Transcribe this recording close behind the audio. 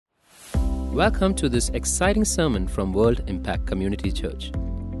Welcome to this exciting sermon from World Impact Community Church.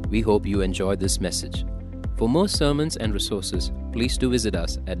 We hope you enjoy this message. For more sermons and resources, please do visit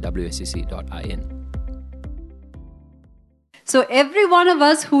us at wscc.in. So every one of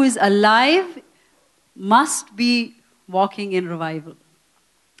us who is alive must be walking in revival.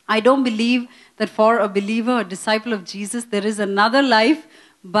 I don't believe that for a believer, a disciple of Jesus, there is another life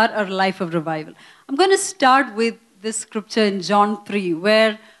but a life of revival. I'm going to start with this scripture in John 3,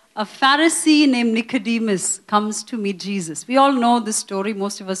 where a Pharisee named Nicodemus comes to meet Jesus. We all know this story.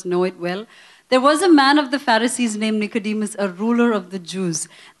 Most of us know it well. There was a man of the Pharisees named Nicodemus, a ruler of the Jews.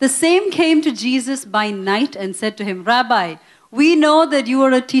 The same came to Jesus by night and said to him, "Rabbi, we know that you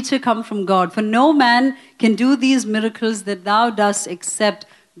are a teacher come from God, for no man can do these miracles that thou dost except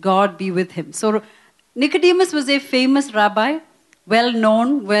God be with him." So Nicodemus was a famous rabbi, well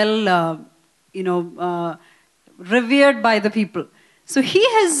known, revered by the people. So he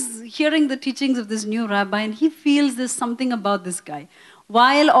is hearing the teachings of this new rabbi, and he feels there's something about this guy.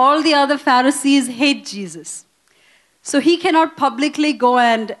 While all the other Pharisees hate Jesus, so he cannot publicly go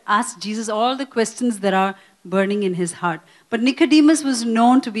and ask Jesus all the questions that are burning in his heart. But Nicodemus was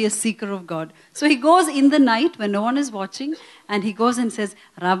known to be a seeker of God. So he goes in the night when no one is watching, and he goes and says,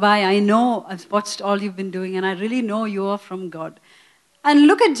 "Rabbi, I know I've watched all you've been doing, and I really know you are from God." And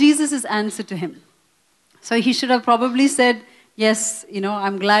look at Jesus' answer to him. So he should have probably said, "Yes,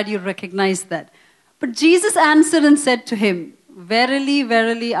 I'm glad you recognize that." But Jesus answered and said to him, "Verily,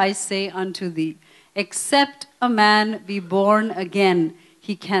 verily, I say unto thee, except a man be born again,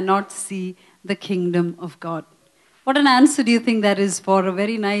 he cannot see the kingdom of God." What an answer do you think that is for a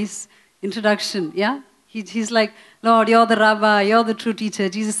very nice introduction, yeah? He's like, "Lord, you're the rabbi, you're the true teacher."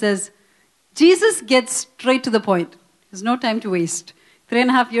 Jesus gets straight to the point. There's no time to waste.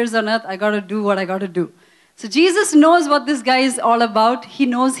 3.5 years on earth, I got to do what I got to do. So Jesus knows what this guy is all about. He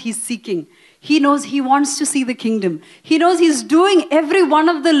knows he's seeking. He knows he wants to see the kingdom. He knows he's doing every one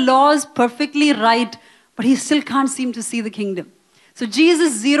of the laws perfectly right, but he still can't seem to see the kingdom. So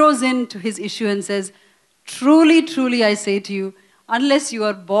Jesus zeroes in to his issue and says, "Truly, truly, I say to you, unless you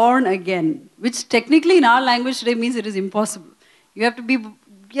are born again," which technically in our language today means it is impossible. You have to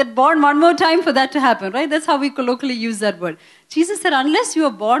get born one more time for that to happen, right? That's how we colloquially use that word. Jesus said, unless you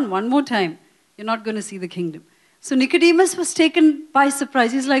are born one more time, you're not going to see the kingdom. So Nicodemus was taken by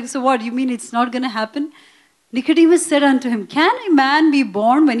surprise. He's like, "So what, you mean it's not going to happen?" Nicodemus said unto him, "Can a man be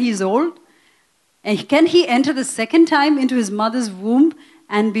born when he is old? And can he enter the second time into his mother's womb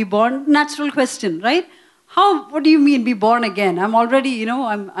and be born?" Natural question, right? What do you mean be born again? I'm already, I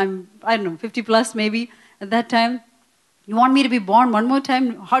don't know, 50 plus maybe at that time. You want me to be born one more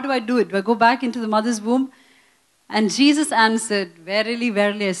time? How do I do it? Do I go back into the mother's womb? And Jesus answered, "Verily,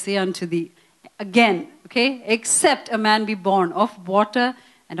 verily, I say unto thee," again, okay, "except a man be born of water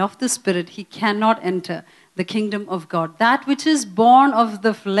and of the Spirit, he cannot enter the kingdom of God. That which is born of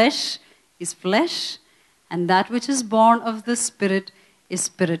the flesh is flesh, and that which is born of the Spirit is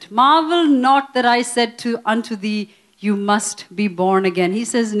spirit. Marvel not that I said unto thee, you must be born again." He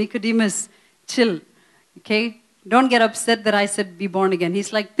says, "Nicodemus, chill, okay? Don't get upset that I said be born again."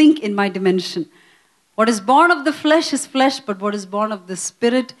 He's like, think in my dimension. What is born of the flesh is flesh, but what is born of the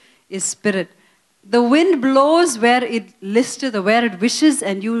Spirit is spirit. The wind blows where it listeth or where it wishes,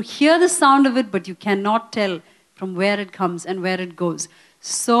 and you hear the sound of it, but you cannot tell from where it comes and where it goes.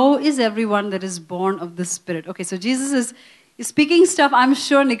 So is everyone that is born of the Spirit. Okay, so Jesus is speaking stuff I'm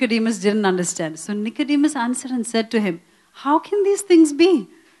sure Nicodemus didn't understand. So Nicodemus answered and said to him, "How can these things be?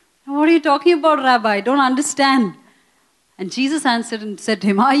 What are you talking about, Rabbi? I don't understand." And Jesus answered and said to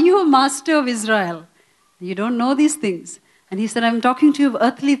him, "Are you a master of Israel? You don't know these things?" And he said, "I'm talking to you of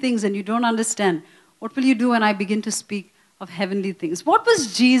earthly things and you don't understand. What will you do when I begin to speak of heavenly things?" What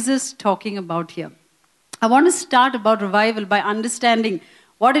was Jesus talking about here? I want to start about revival by understanding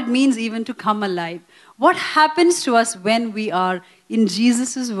what it means even to come alive. What happens to us when we are, in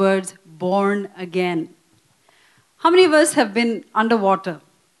Jesus' words, born again? How many of us have been underwater?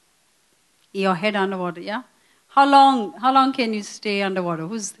 Your head underwater, yeah? How long can you stay underwater?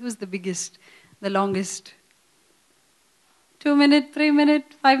 Who's the biggest, the longest? 2 minutes, 3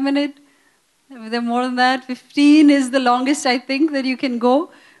 minutes, 5 minutes? Is there more than that? 15 is the longest, I think, that you can go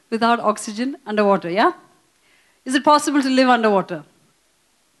without oxygen underwater, yeah? Is it possible to live underwater?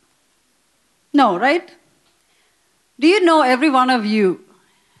 No, right? Do you know every one of you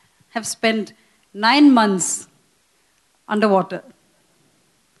have spent 9 months underwater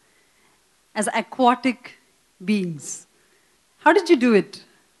as aquatic beings? How did you do it?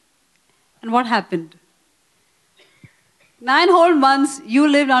 And what happened? 9 whole months you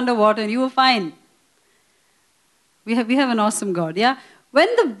lived underwater and you were fine. We have an awesome God, yeah? When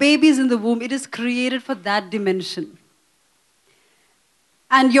the baby is in the womb, it is created for that dimension.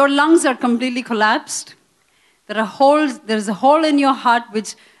 And your lungs are completely collapsed. There's a hole in your heart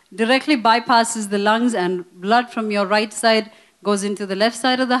which directly bypasses the lungs, and blood from your right side goes into the left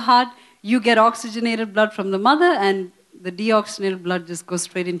side of the heart. You get oxygenated blood from the mother, and the deoxygenated blood just goes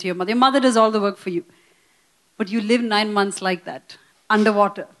straight into your mother. Your mother does all the work for you. But you live 9 months like that,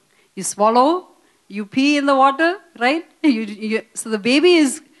 underwater. You swallow, you pee in the water, right? So the baby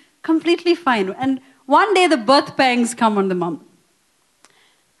is completely fine. And one day the birth pangs come on the mom.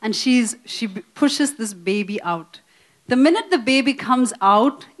 And she pushes this baby out. The minute the baby comes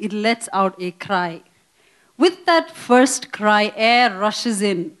out, it lets out a cry. With that first cry, air rushes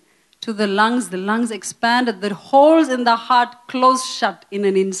in to the lungs expand, the holes in the heart close shut in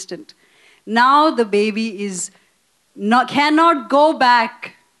an instant. Now the baby cannot go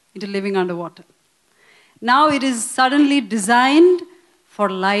back into living underwater. Now it is suddenly designed for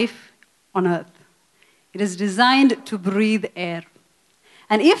life on earth. It is designed to breathe air.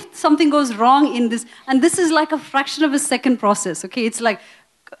 And if something goes wrong in this, and this is like a fraction of a second process, okay? It's like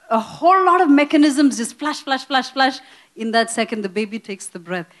a whole lot of mechanisms just flash, flash, flash, flash. In that second, the baby takes the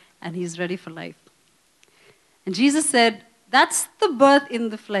breath and he's ready for life. And Jesus said, that's the birth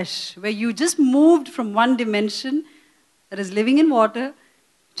in the flesh, where you just moved from one dimension that is living in water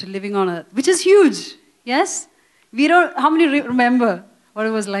to living on earth, which is huge, yes? How many remember what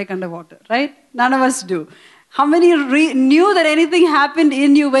it was like underwater, right? None of us do. How many knew that anything happened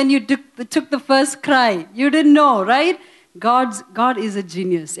in you when you took the first cry? You didn't know, right? God is a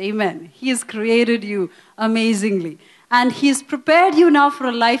genius, amen. He has created you amazingly. And He has prepared you now for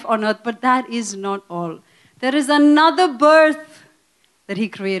a life on earth, but that is not all. There is another birth that He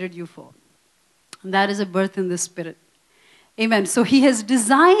created you for. And that is a birth in the Spirit. Amen. So He has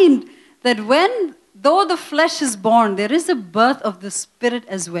designed that though the flesh is born, there is a birth of the Spirit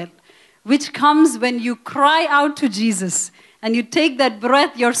as well, which comes when you cry out to Jesus and you take that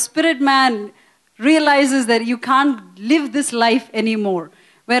breath. Your spirit man realizes that you can't live this life anymore.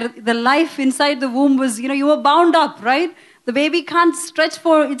 Where the life inside the womb was, you were bound up, right? The baby can't stretch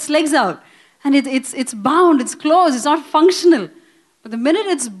for its legs out. And it's bound, it's closed, it's not functional. But the minute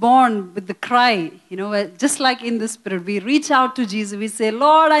it's born with the cry, just like in the Spirit, we reach out to Jesus, we say,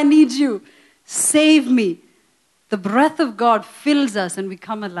 Lord, I need you, save me. The breath of God fills us and we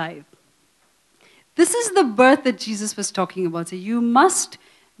come alive. This is the birth that Jesus was talking about. So you must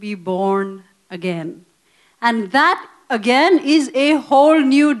be born again. And that, again, is a whole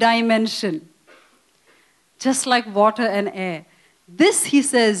new dimension. Just like water and air. This, he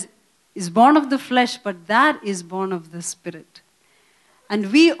says, is born of the flesh, but that is born of the Spirit.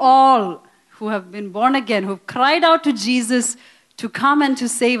 And we all who have been born again, who have cried out to Jesus to come and to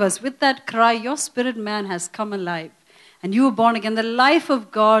save us, with that cry, your spirit man has come alive. And you were born again. The life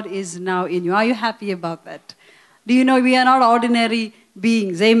of God is now in you. Are you happy about that? Do you know we are not ordinary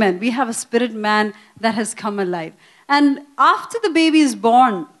beings? Amen. We have a spirit man that has come alive. And after the baby is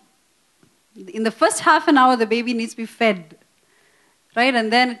born, in the first half an hour, the baby needs to be fed, right?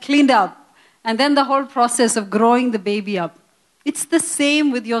 And then cleaned up. And then the whole process of growing the baby up. It's the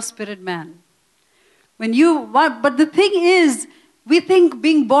same with your spirit man. But the thing is, we think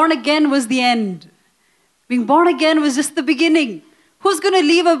being born again was the end. Being born again was just the beginning. Who's going to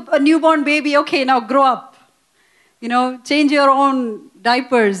leave a newborn baby? Okay, now grow up. Change your own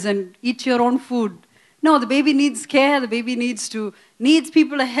diapers and eat your own food. No, the baby needs care. The baby needs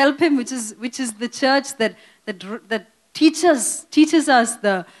people to help him, which is the church that teaches us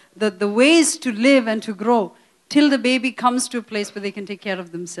the ways to live and to grow till the baby comes to a place where they can take care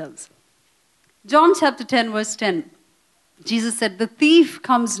of themselves. John chapter 10, verse 10. Jesus said, the thief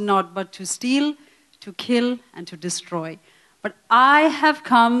comes not but to steal, to kill, and to destroy. But I have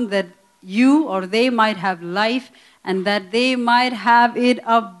come that you or they might have life and that they might have it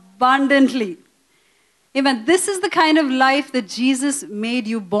abundantly. Amen. This is the kind of life that Jesus made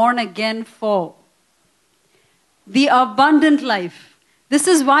you born again for. The abundant life. This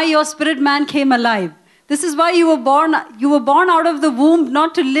is why your spirit man came alive. This is why you were born out of the womb,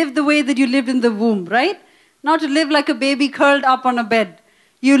 not to live the way that you lived in the womb, right? Not to live like a baby curled up on a bed.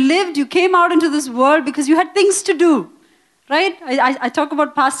 You came out into this world because you had things to do, right? I talk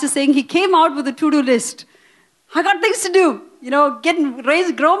about pastor saying he came out with a to-do list. I got things to do,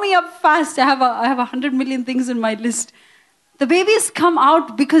 grow me up fast. I have 100 million things in my list. The babies come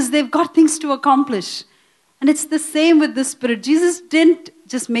out because they've got things to accomplish. And it's the same with the Spirit. Jesus didn't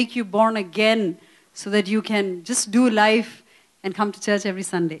just make you born again so that you can just do life and come to church every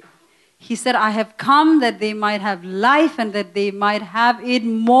Sunday. He said, I have come that they might have life and that they might have it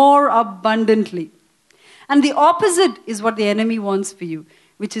more abundantly. And the opposite is what the enemy wants for you,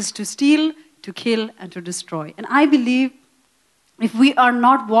 which is to steal, to kill, and to destroy. And I believe if we are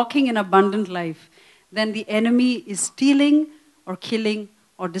not walking in abundant life, then the enemy is stealing or killing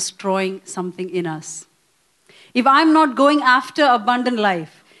or destroying something in us. If I'm not going after abundant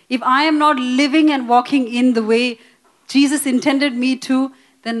life, if I am not living and walking in the way Jesus intended me to,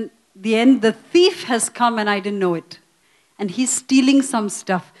 then the thief has come and I didn't know it. And he's stealing some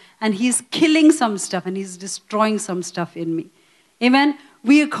stuff, and he's killing some stuff, and he's destroying some stuff in me. Amen?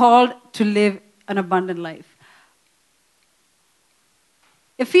 We are called to live an abundant life.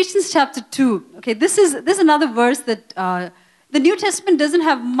 Ephesians chapter 2. Okay, this is another verse that the New Testament doesn't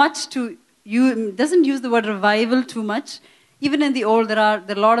have much to doesn't use the word revival too much. Even in the Old, there are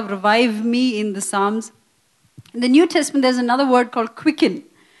a lot of revive me in the Psalms. In the New Testament, there's another word called quicken.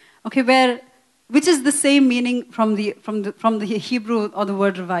 Okay, which is the same meaning from the Hebrew or the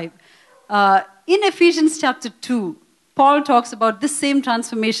word revive. In Ephesians chapter 2, Paul talks about this same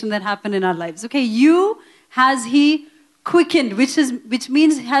transformation that happened in our lives. Okay, you has he quickened, which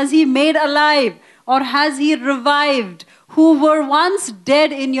means has he made alive or has he revived, who were once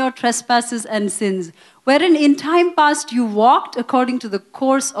dead in your trespasses and sins, wherein in time past you walked according to the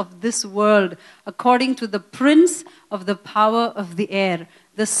course of this world, according to the prince of the power of the air,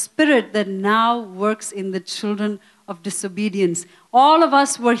 the spirit that now works in the children of disobedience. All of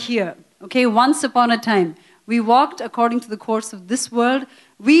us were here, okay, once upon a time. We walked according to the course of this world.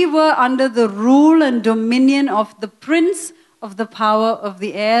 We were under the rule and dominion of the prince of the power of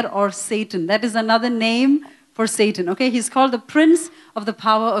the air, or Satan. That is another name for Satan, okay? He's called the prince of the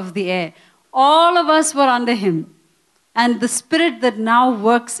power of the air. All of us were under him. And the spirit that now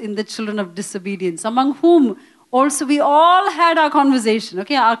works in the children of disobedience, among whom also we all had our conversation,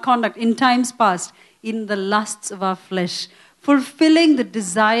 okay, our conduct in times past, in the lusts of our flesh, fulfilling the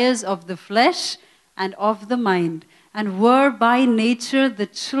desires of the flesh and of the mind, and were by nature the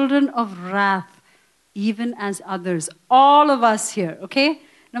children of wrath, even as others. All of us here, okay?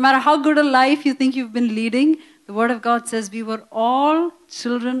 No matter how good a life you think you've been leading, the Word of God says we were all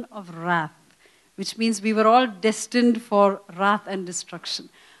children of wrath, which means we were all destined for wrath and destruction.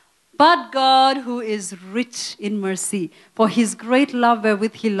 But God, who is rich in mercy, for his great love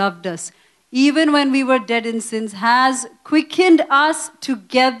wherewith he loved us, even when we were dead in sins, has quickened us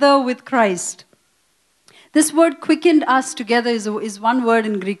together with Christ. This word quickened us together is one word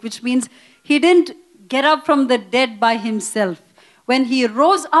in Greek, which means he didn't get up from the dead by himself. When he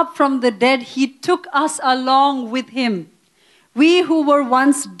rose up from the dead, he took us along with him. We who were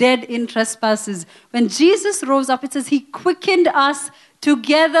once dead in trespasses. When Jesus rose up, it says he quickened us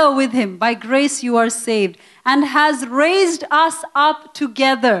together with him. By grace you are saved. And has raised us up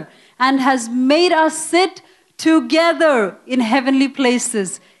together. And has made us sit together in heavenly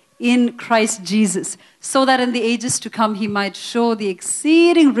places in Christ Jesus. So that in the ages to come he might show the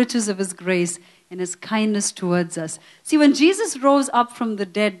exceeding riches of his grace in his kindness towards us. See, when Jesus rose up from the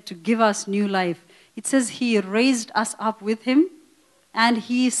dead to give us new life, it says he raised us up with him and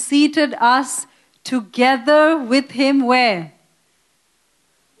he seated us together with him where?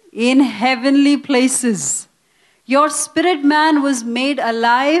 In heavenly places. Your spirit man was made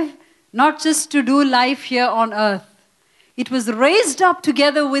alive, not just to do life here on earth. It was raised up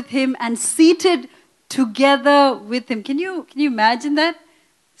together with him and seated together with him. Can you imagine that?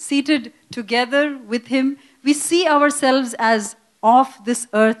 Seated together with him. We see ourselves as off this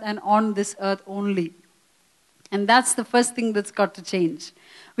earth and on this earth only. And that's the first thing that's got to change.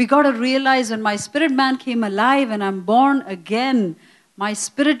 We got to realize when my spirit man came alive and I'm born again, my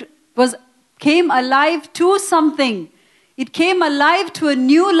spirit came alive to something. It came alive to a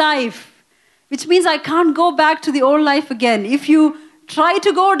new life, which means I can't go back to the old life again. If you try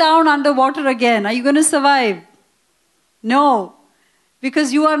to go down underwater again, are you going to survive? No,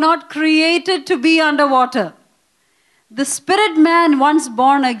 because you are not created to be underwater. The spirit man, once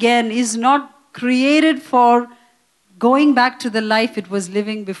born again, is not created for going back to the life it was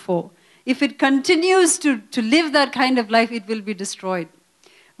living before. If it continues to live that kind of life, it will be destroyed.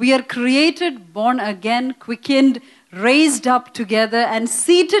 We are created, born again, quickened, raised up together, and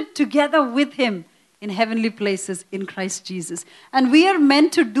seated together with him in heavenly places in Christ Jesus. And we are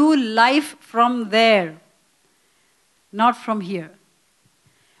meant to do life from there, not from here.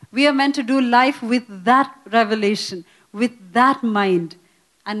 We are meant to do life with that revelation, with that mind,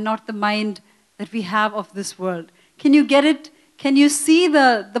 and not the mind that we have of this world. Can you get it? Can you see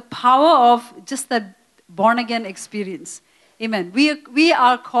the power of just that born-again experience? Amen. We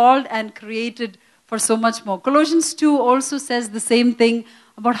are called and created for so much more. Colossians 2 also says the same thing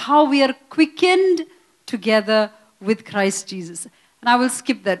about how we are quickened together with Christ Jesus. And I will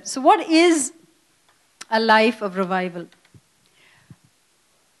skip that. So what is a life of revival.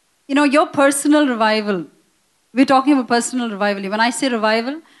 You know, your personal revival, we're talking about personal revival. When I say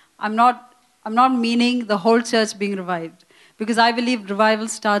revival, I'm not meaning the whole church being revived. Because I believe revival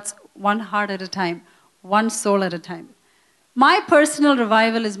starts one heart at a time, one soul at a time. My personal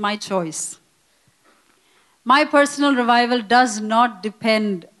revival is my choice. My personal revival does not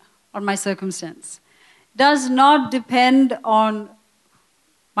depend on my circumstance, does not depend on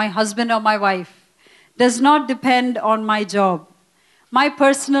my husband or my wife, does not depend on my job. My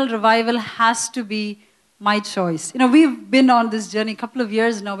personal revival has to be my choice. You know, we've been on this journey a couple of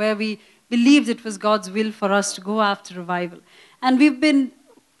years now where we believed it was God's will for us to go after revival. And we've been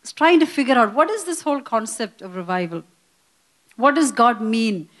trying to figure out, what is this whole concept of revival? What does God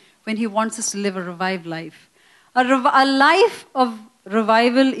mean when He wants us to live a revived life? A life of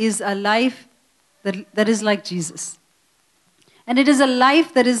revival is a life that is like Jesus. And it is a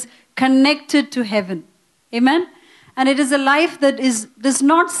life that is connected to heaven. Amen? And it is a life that does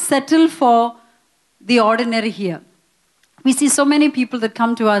not settle for the ordinary here. We see so many people that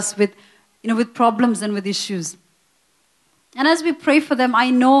come to us with problems and with issues. And as we pray for them,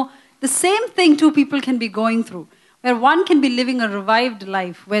 I know the same thing two people can be going through, where one can be living a revived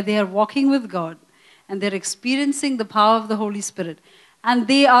life, where they are walking with God, and they're experiencing the power of the Holy Spirit. And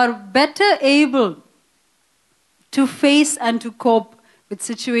they are better able to face and to cope with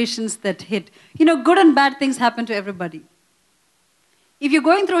situations that hit. You know, good and bad things happen to everybody. If you're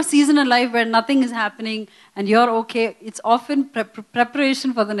going through a season in life where nothing is happening and you're okay, it's often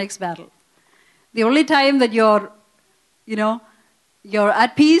preparation for the next battle. The only time that you're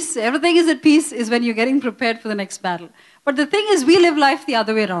at peace, everything is at peace, is when you're getting prepared for the next battle. But the thing is, we live life the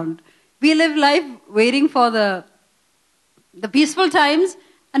other way around. We live life waiting for the peaceful times,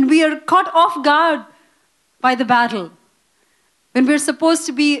 and we are caught off guard by the battle, when we're supposed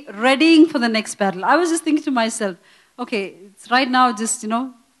to be readying for the next battle. I was just thinking to myself, okay, it's right now just,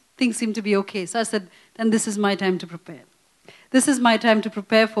 things seem to be okay. So I said, then this is my time to prepare. This is my time to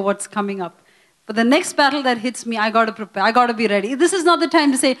prepare for what's coming up. For the next battle that hits me, I got to prepare. I got to be ready. This is not the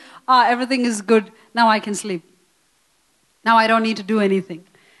time to say, everything is good. Now I can sleep. Now I don't need to do anything.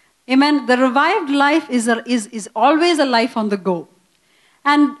 Amen. The revived life is always a life on the go.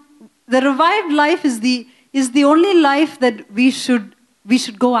 And the revived life is the only life that we should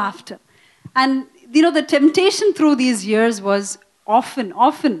go after. And, the temptation through these years was often,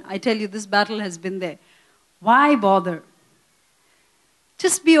 I tell you, this battle has been there. Why bother?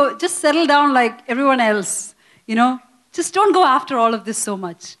 Just settle down like everyone else, Just don't go after all of this so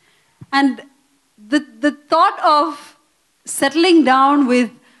much. And the thought of settling down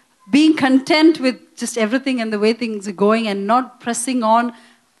with being content with just everything and the way things are going and not pressing on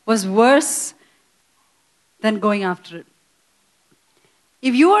was worse than going after it.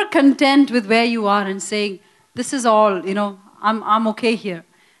 If you are content with where you are and saying, this is all, I'm okay here,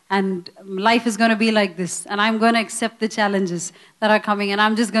 and life is going to be like this, and I'm going to accept the challenges that are coming, and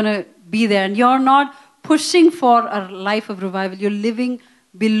I'm just going to be there, and you're not pushing for a life of revival, you're living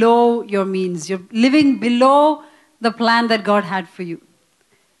below your means. You're living below the plan that God had for you.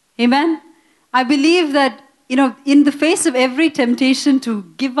 Amen? I believe that, in the face of every temptation to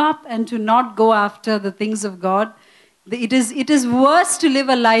give up and to not go after the things of God, it is worse to live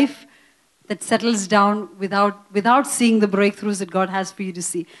a life that settles down without seeing the breakthroughs that God has for you to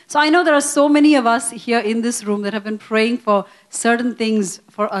see. So I know there are so many of us here in this room that have been praying for certain things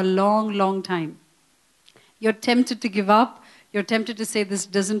for a long, long time. You're tempted to give up. You're tempted to say this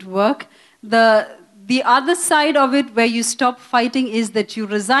doesn't work. The other side of it where you stop fighting is that you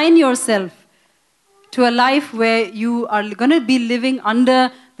resign yourself to a life where you are going to be living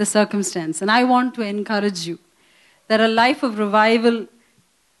under the circumstance. And I want to encourage you that a life of revival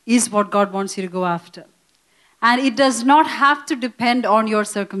is what God wants you to go after. And it does not have to depend on your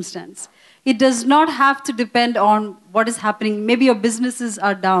circumstance. It does not have to depend on what is happening. Maybe your businesses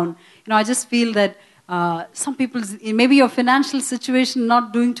are down. I just feel that some people, maybe your financial situation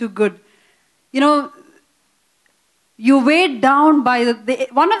not doing too good. You're weighed down by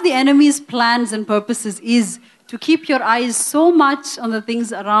one of the enemy's plans and purposes is to keep your eyes so much on the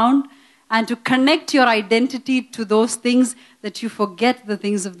things around and to connect your identity to those things that you forget the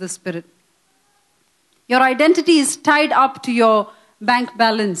things of the Spirit. Your identity is tied up to your bank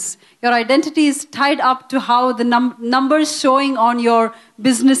balance. Your identity is tied up to how the numbers showing on your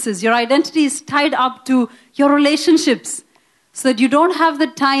businesses. Your identity is tied up to your relationships, so that you don't have the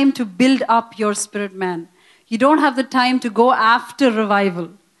time to build up your spirit man. You don't have the time to go after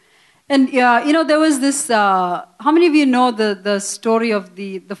revival. And, there was this, how many of you know the story of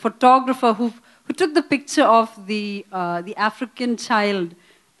the photographer who took the picture of the African child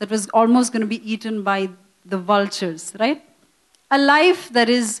that was almost going to be eaten by the vultures, right? A life that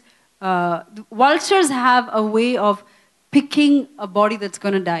is, vultures have a way of picking a body that's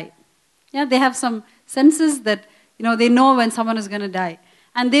going to die. Yeah, they have some senses that, they know when someone is going to die.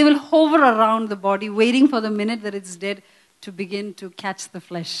 And they will hover around the body, waiting for the minute that it's dead to begin to catch the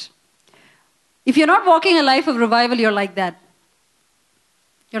flesh. If you're not walking a life of revival, you're like that.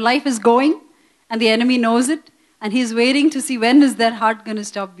 Your life is going, and the enemy knows it, and he's waiting to see when is their heart going to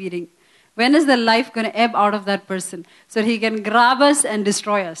stop beating. When is their life going to ebb out of that person so that he can grab us and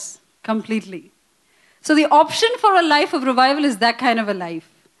destroy us completely? So the option for a life of revival is that kind of a life.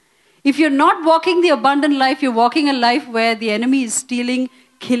 If you're not walking the abundant life, you're walking a life where the enemy is stealing,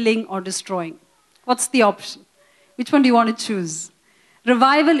 killing, or destroying. What's the option? Which one do you want to choose?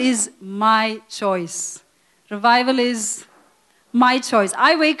 Revival is my choice. Revival is my choice.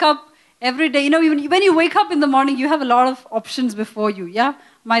 I wake up every day. Even when you wake up in the morning, you have a lot of options before you. Yeah?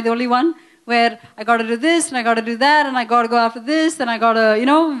 Am I the only one? Where I got to do this, and I got to do that, and I got to go after this, and I got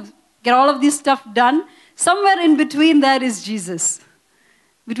to, get all of this stuff done. Somewhere in between that is Jesus.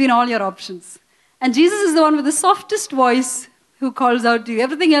 Between all your options. And Jesus is the one with the softest voice who calls out to you.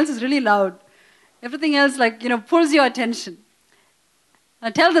 Everything else is really loud. Everything else, pulls your attention.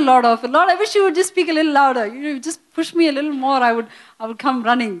 I tell the Lord often, Lord, I wish you would just speak a little louder. Just push me a little more, I would come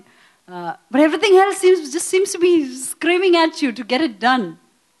running. But everything else seems to be screaming at you to get it done.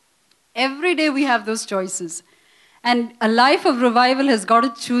 Every day we have those choices. And a life of revival has got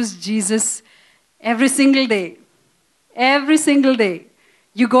to choose Jesus every single day. Every single day.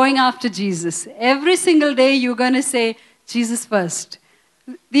 You're going after Jesus. Every single day you're going to say, Jesus first.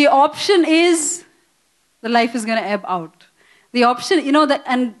 The option is, the life is going to ebb out. The option,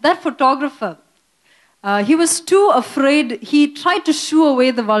 that photographer, he was too afraid. He tried to shoo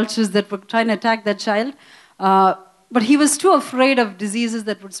away the vultures that were trying to attack that child. But he was too afraid of diseases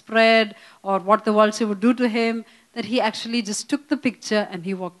that would spread or what the vulture would do to him that he actually just took the picture and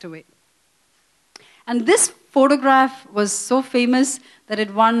he walked away. And this photograph was so famous that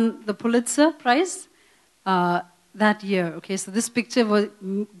it won the Pulitzer Prize that year. Okay, so this picture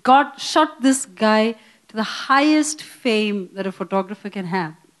God shot this guy to the highest fame that a photographer can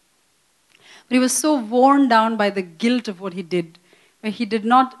have. But he was so worn down by the guilt of what he did, where he did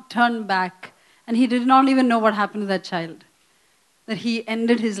not turn back, and he did not even know what happened to that child, that he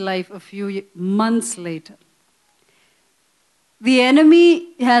ended his life a few months later. The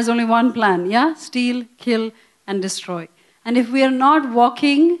enemy has only one plan, yeah? Steal, kill, and destroy. And if we are not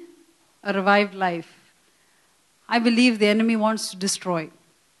walking a revived life, I believe the enemy wants to destroy.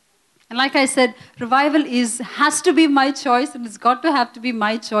 And like I said, revival has to be my choice, and it's got to have to be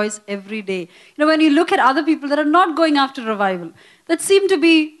my choice every day. When you look at other people that are not going after revival, that seem to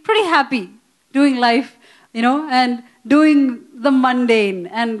be pretty happy doing life, and doing the mundane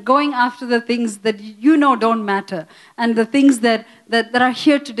and going after the things that don't matter and the things that are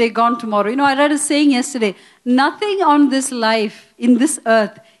here today, gone tomorrow. I read a saying yesterday, nothing on this life, in this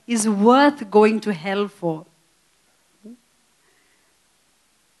earth, is worth going to hell for.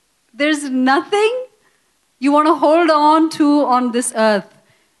 There's nothing you want to hold on to on this earth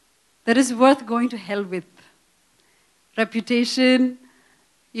that is worth going to hell with. Reputation,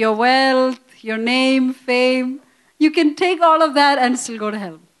 your wealth, your name, fame. You can take all of that and still go to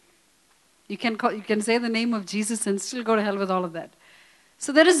hell. You can say the name of Jesus and still go to hell with all of that.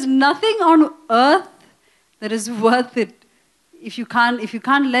 So there is nothing on earth that is worth it if you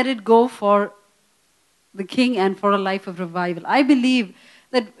can't let it go for the King and for a life of revival. I believe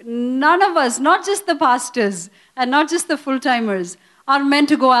that none of us, not just the pastors and not just the full-timers, are meant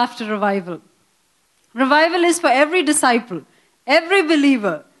to go after revival. Revival is for every disciple, every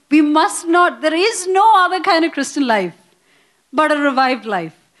believer. There is no other kind of Christian life but a revived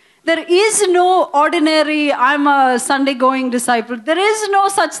life. There is no ordinary, I'm a Sunday-going disciple. There is no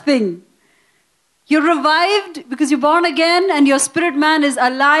such thing. You're revived because you're born again and your spirit man is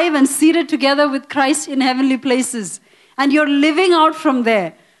alive and seated together with Christ in heavenly places. And you're living out from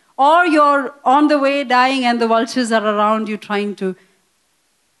there. Or you're on the way dying and the vultures are around you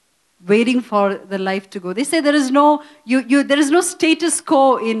waiting for the life to go. They say there is no status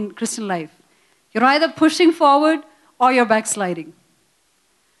quo in Christian life. You're either pushing forward or you're backsliding.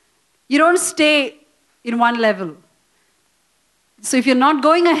 You don't stay in one level. So if you're not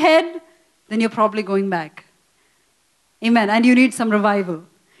going ahead, then you're probably going back. Amen. And you need some revival.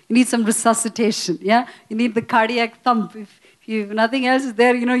 You need some resuscitation. Yeah? You need the cardiac thump. If nothing else is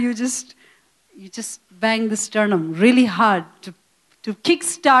there, you just bang the sternum really hard to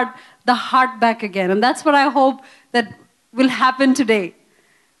kickstart the heart back again. And that's what I hope that will happen today.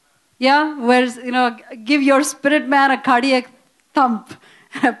 Yeah? Whereas, give your spirit man a cardiac thump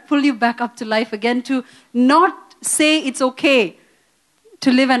and I pull you back up to life again to not say it's okay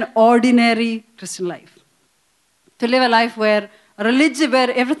to live an ordinary Christian life. To live a life where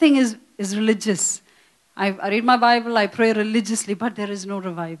everything is religious. I read my Bible, I pray religiously, but there is no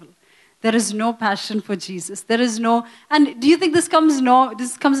revival. There is no passion for Jesus. There is no, and do you think this comes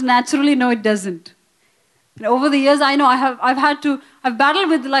naturally? No, it doesn't. And over the years, I know I've battled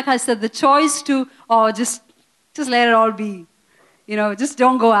with, like I said, the choice to, just let it all be. Just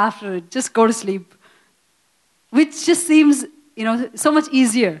don't go after it. Just go to sleep. Which just seems, so much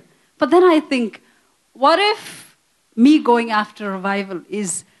easier. But then I think, what if me going after revival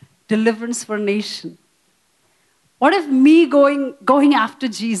is deliverance for a nation? What if me going after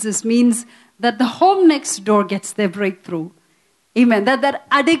Jesus means that the home next door gets their breakthrough? Amen. That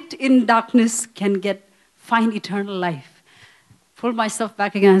addict in darkness can find eternal life. Pull myself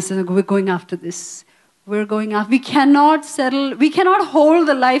back again and say, we're going after this. We're going after. We cannot settle. We cannot hold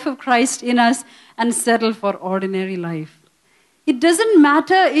the life of Christ in us and settle for ordinary life. It doesn't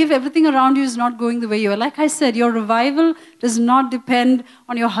matter if everything around you is not going the way you are. Like I said, your revival does not depend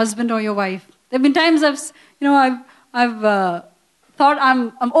on your husband or your wife. There have been times I've thought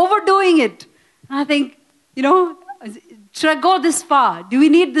I'm overdoing it. And I think, should I go this far? Do we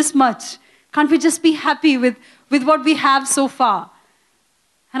need this much? Can't we just be happy with what we have so far?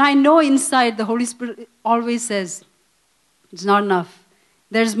 And I know inside the Holy Spirit always says, it's not enough.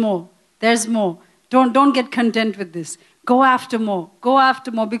 There's more. There's more. Don't get content with this. Go after more. Go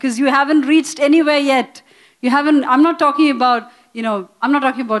after more because you haven't reached anywhere yet. I'm not talking about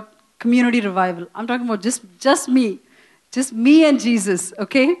community revival. I'm talking about just me. Just me and Jesus,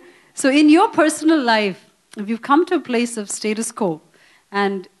 okay? So in your personal life, if you've come to a place of status quo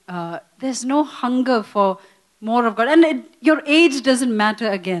and there's no hunger for more of God, and your age doesn't matter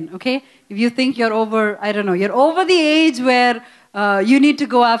again, okay? If you think you're over the age where you need to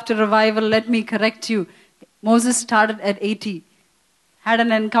go after revival, let me correct you. Moses started at 80, had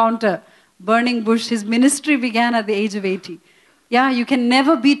an encounter, burning bush. His ministry began at the age of 80. Yeah, you can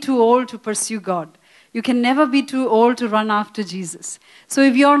never be too old to pursue God. You can never be too old to run after Jesus. So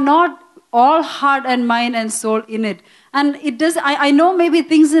if you're not all heart and mind and soul in it, and it does, I know maybe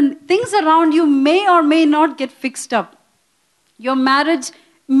things around you may or may not get fixed up. Your marriage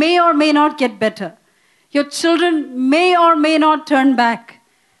may or may not get better. Your children may or may not turn back.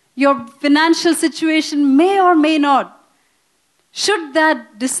 Your financial situation may or may not. Should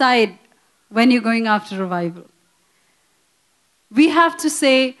that decide when you're going after revival? We have to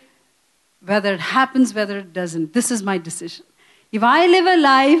say, whether it happens, whether it doesn't, this is my decision. If I live a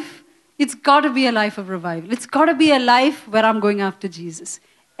life, it's got to be a life of revival. It's got to be a life where I'm going after Jesus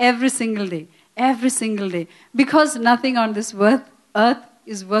every single day, because nothing on this earth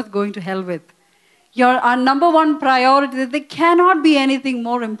is worth going to hell with. Our number one priority, there cannot be anything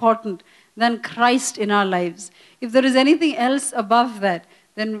more important than Christ in our lives. If there is anything else above that,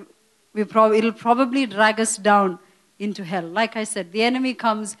 then it'll probably drag us down into hell. Like I said, the enemy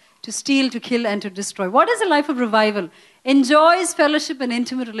comes to steal, to kill, and to destroy. What is a life of revival? Enjoys fellowship and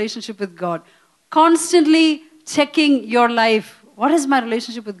intimate relationship with God. Constantly checking your life. What is my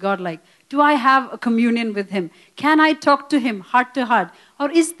relationship with God like? Do I have a communion with Him? Can I talk to Him heart to heart?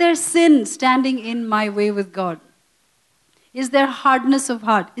 Or is there sin standing in my way with God? Is there hardness of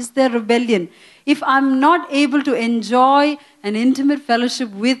heart? Is there rebellion? If I'm not able to enjoy an intimate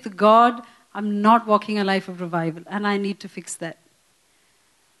fellowship with God, I'm not walking a life of revival, and I need to fix that.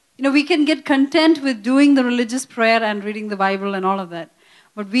 We can get content with doing the religious prayer and reading the Bible and all of that,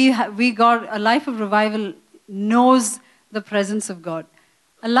 but we got a life of revival knows the presence of God.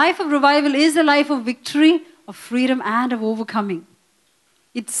 A life of revival is a life of victory, of freedom, and of overcoming.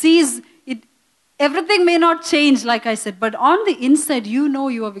 It sees it. Everything may not change, like I said, but on the inside, you know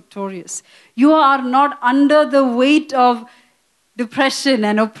you are victorious. You are not under the weight of depression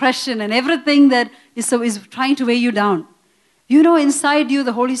and oppression and everything that is trying to weigh you down. You know inside you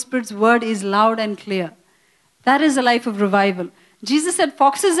the Holy Spirit's word is loud and clear. That is a life of revival. Jesus said,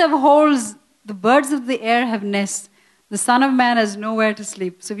 foxes have holes, the birds of the air have nests. The Son of Man has nowhere to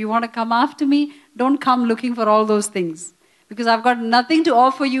sleep. So if you want to come after me, don't come looking for all those things. Because I've got nothing to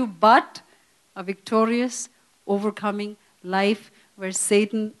offer you but a victorious, overcoming life where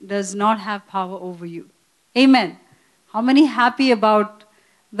Satan does not have power over you. Amen. How many happy about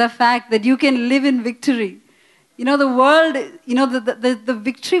the fact that you can live in victory? The world, the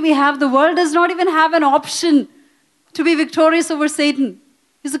victory we have, the world does not even have an option to be victorious over Satan.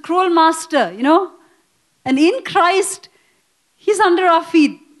 He's a cruel master, And in Christ, He's under our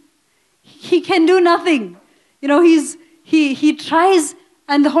feet. He can do nothing. He tries,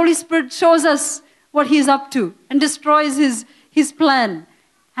 and the Holy Spirit shows us what He's up to and destroys his plan.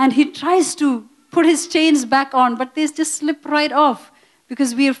 And he tries to put his chains back on, but they just slip right off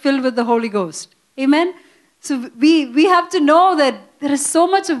because we are filled with the Holy Ghost. Amen? So we have to know that there is so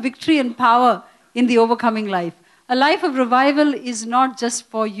much of victory and power in the overcoming life. A life of revival is not just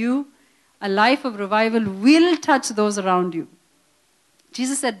for you. A life of revival will touch those around you.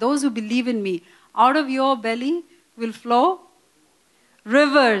 Jesus said, those who believe in me, out of your belly will flow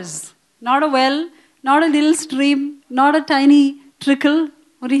rivers. Not a well, not a little stream, not a tiny trickle.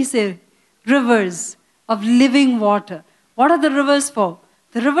 What do he say? Rivers of living water. What are the rivers for?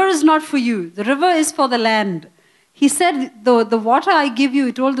 The river is not for you. The river is for the land. He said, the water I give you,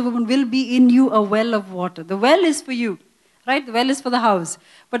 he told the woman, will be in you a well of water. The well is for you, right? The well is for the house.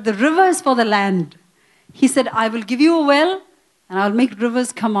 But the river is for the land. He said, I will give you a well, and I'll make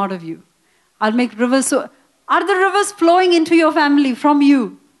rivers come out of you. I'll make rivers. So, are the rivers flowing into your family from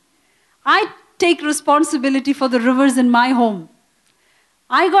you? I take responsibility for the rivers in my home.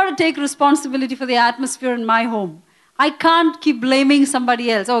 I got to take responsibility for the atmosphere in my home. I can't keep blaming somebody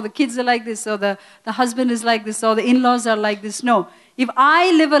else. Oh, the kids are like this, or the husband is like this, or the in-laws are like this. No. If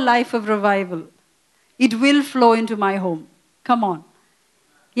I live a life of revival, it will flow into my home. Come on.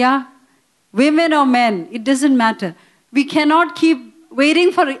 Yeah? Women or men, it doesn't matter. We cannot keep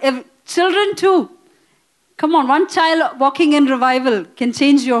waiting for children too. Come on, one child walking in revival can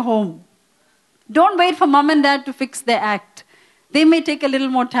change your home. Don't wait for mom and dad to fix their act. They may take a little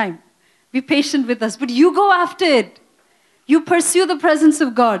more time. Be patient with us, but you go after it. You pursue the presence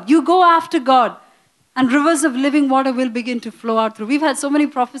of God. You go after God. And rivers of living water will begin to flow out through. We've had so many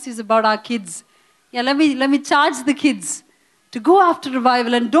prophecies about our kids. Yeah, let me charge the kids to go after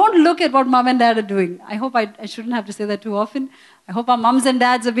revival and don't look at what mom and dad are doing. I hope I shouldn't have to say that too often. I hope our moms and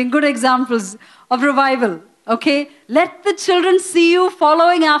dads have been good examples of revival. Okay? Let the children see you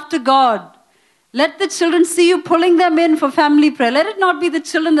following after God. Let the children see you pulling them in for family prayer. Let it not be the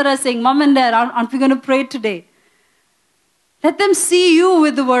children that are saying, Mom and Dad, aren't we going to pray today? Let them see you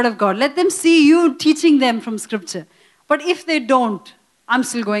with the Word of God. Let them see you teaching them from Scripture. But if they don't, I'm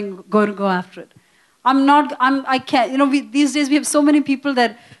still going to go after it. I can't, these days we have so many people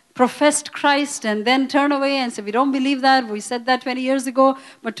that professed Christ and then turn away and say, we don't believe that. We said that 20 years ago,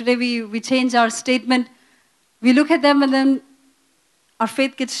 but today we change our statement. We look at them and then our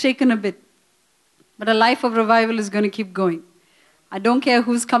faith gets shaken a bit. But a life of revival is going to keep going. I don't care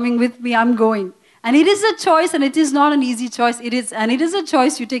who's coming with me, I'm going. And it is a choice, and it is not an easy choice. It is a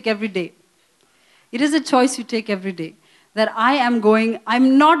choice you take every day. It is a choice you take every day. That I am going,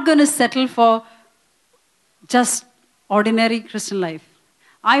 I'm not going to settle for just ordinary Christian life.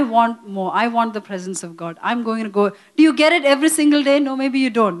 I want more. I want the presence of God. I'm going to go. Do you get it every single day? No, maybe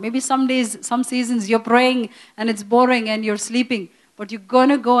you don't. Maybe some days, some seasons, you're praying and it's boring and you're sleeping. But you're going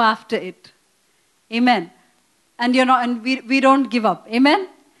to go after it. Amen. And you're not, and we don't give up. Amen.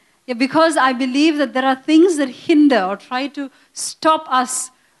 Yeah, because I believe that there are things that hinder or try to stop us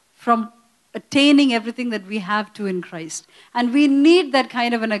from attaining everything that we have to in Christ. And we need that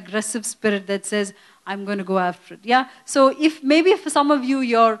kind of an aggressive spirit that says, I'm going to go after it. Yeah. So if maybe for some of you,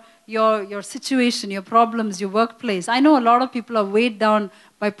 your situation, your problems, your workplace, I know a lot of people are weighed down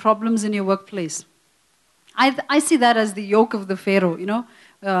by problems in your workplace. I see that as the yoke of the Pharaoh,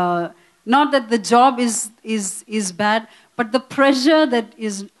 not that the job is bad, but the pressure that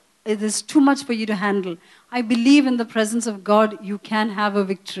it is too much for you to handle. I believe in the presence of God, you can have a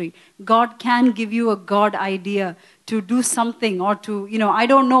victory. God can give you a God idea to do something or to, I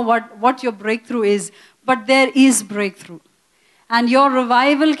don't know what your breakthrough is, but there is breakthrough. And your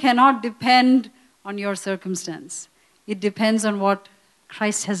revival cannot depend on your circumstance. It depends on what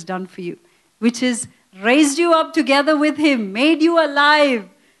Christ has done for you, which is raised you up together with Him, made you alive,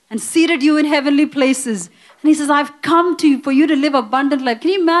 and seated you in heavenly places. And He says, I've come to you for you to live abundant life.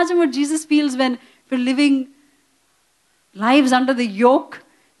 Can you imagine what Jesus feels when we're living lives under the yoke?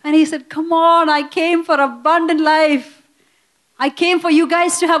 And He said, come on, I came for abundant life. I came for you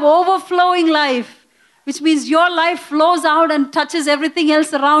guys to have overflowing life, which means your life flows out and touches everything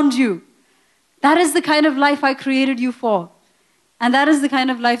else around you. That is the kind of life I created you for. And that is the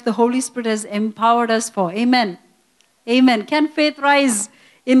kind of life the Holy Spirit has empowered us for. Amen. Amen. Can faith rise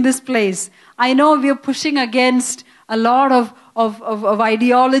in this place? I know we are pushing against a lot of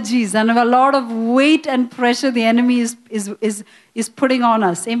ideologies and a lot of weight and pressure the enemy is putting on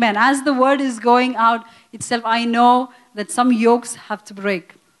us. Amen. As the word is going out itself, I know that some yokes have to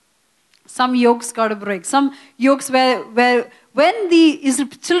break. Some yokes got to break. Some yokes where when the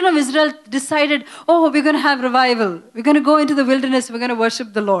children of Israel decided, we're going to have revival. We're going to go into the wilderness. We're going to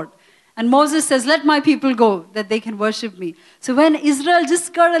worship the Lord. And Moses says, let my people go, that they can worship me. So when Israel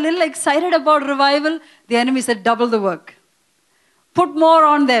just got a little excited about revival, the enemy said, double the work. Put more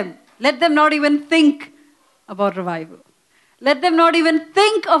on them. Let them not even think about revival. Let them not even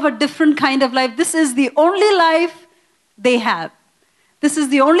think of a different kind of life. This is the only life they have. This is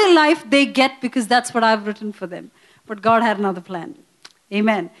the only life they get because that's what I've written for them. But God had another plan.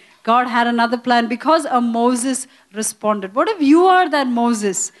 Amen. God had another plan because a Moses responded. What if you are that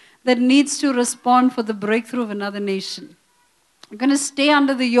Moses that needs to respond for the breakthrough of another nation? You're going to stay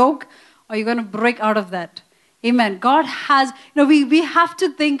under the yoke or you're going to break out of that. Amen. God has, we have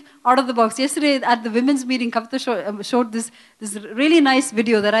to think out of the box. Yesterday at the women's meeting, Kavita showed this really nice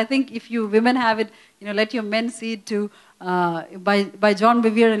video that I think if you women have it, let your men see it too, by John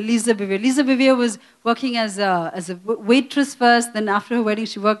Bevere and Lisa Bevere. Lisa Bevere was working as a waitress first, then after her wedding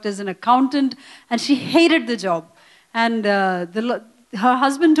she worked as an accountant, and she hated the job. And her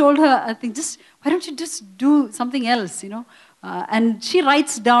husband told her, I think, why don't you just do something else, and she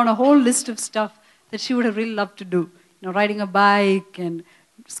writes down a whole list of stuff that she would have really loved to do. Riding a bike and,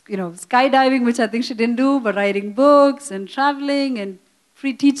 skydiving, which I think she didn't do, but writing books and traveling and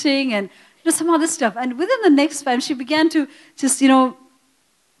free teaching and some other stuff. And within the next time, she began to just,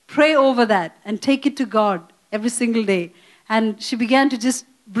 pray over that and take it to God every single day. And she began to just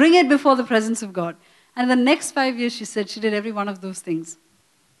bring it before the presence of God. And in the next 5 years, she said she did every one of those things.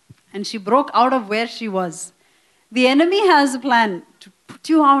 And she broke out of where she was. The enemy has a plan to put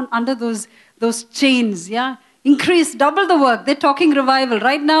you on under those chains, yeah? Increase, double the work. They're talking revival.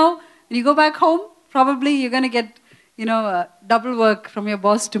 Right now, when you go back home, probably you're going to get, double work from your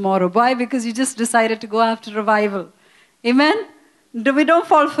boss tomorrow. Why? Because you just decided to go after revival. Amen? We don't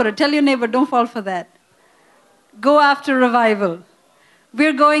fall for it. Tell your neighbor, don't fall for that. Go after revival.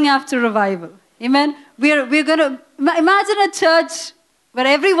 We're going after revival. Amen? We're going to, imagine a church where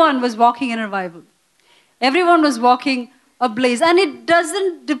everyone was walking in revival. Everyone was walking ablaze. And it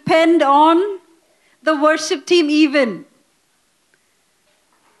doesn't depend on the worship team even.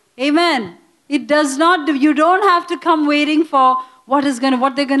 Amen. It does not, you don't have to come waiting for what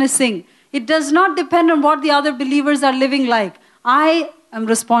they're going to sing. It does not depend on what the other believers are living like. I am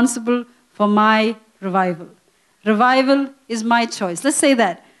responsible for my revival. Revival is my choice. Let's say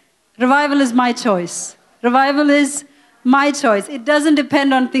that. Revival is my choice. Revival is my choice. It doesn't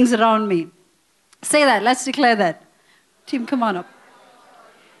depend on things around me. Say that. Let's declare that. Team, come on up.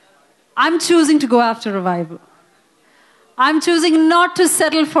 I'm choosing to go after revival. I'm choosing not to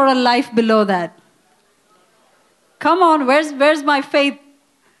settle for a life below that. Come on, where's my faith?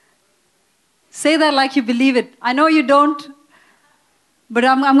 Say that like you believe it. I know you don't, but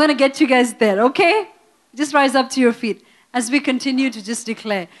I'm going to get you guys there, okay? Just rise up to your feet as we continue to just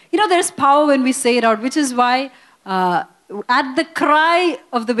declare. There's power when we say it out, which is why at the cry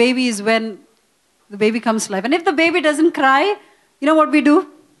of the baby is when the baby comes to life. And if the baby doesn't cry, you know what we do?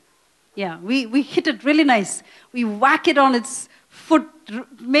 Yeah, we hit it really nice. We whack it on its foot,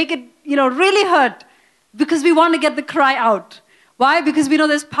 make it, really hurt because we want to get the cry out. Why? Because we know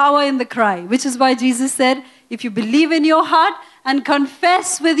there's power in the cry, which is why Jesus said, if you believe in your heart and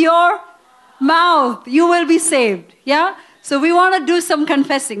confess with your mouth, you will be saved. Yeah? So we want to do some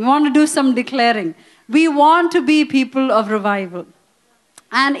confessing. We want to do some declaring. We want to be people of revival.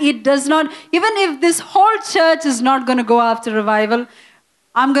 And it does not, even if this whole church is not going to go after revival,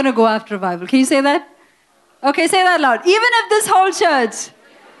 I'm going to go after revival. Can you say that? Okay, say that loud. Even if this whole church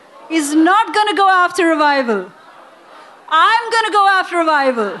is not going to go after revival, I'm going to go after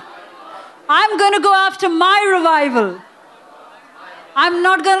revival. I'm going to go after my revival. I'm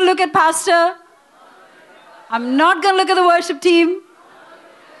not going to look at pastor. I'm not going to look at the worship team.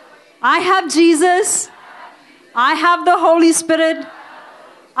 I have Jesus. I have the Holy Spirit.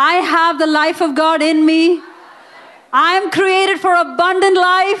 I have the life of God in me. I am created for abundant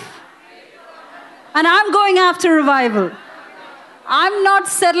life. And I'm going after revival. I'm not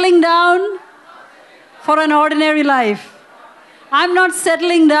settling down for an ordinary life. I'm not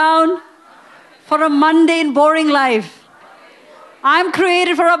settling down for a mundane, boring life. I'm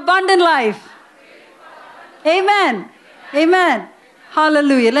created for abundant life. Amen. Amen.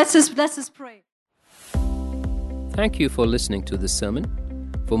 Hallelujah. Let's just pray. Thank you for listening to this sermon.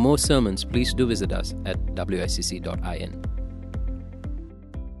 For more sermons, please do visit us at wicc.in.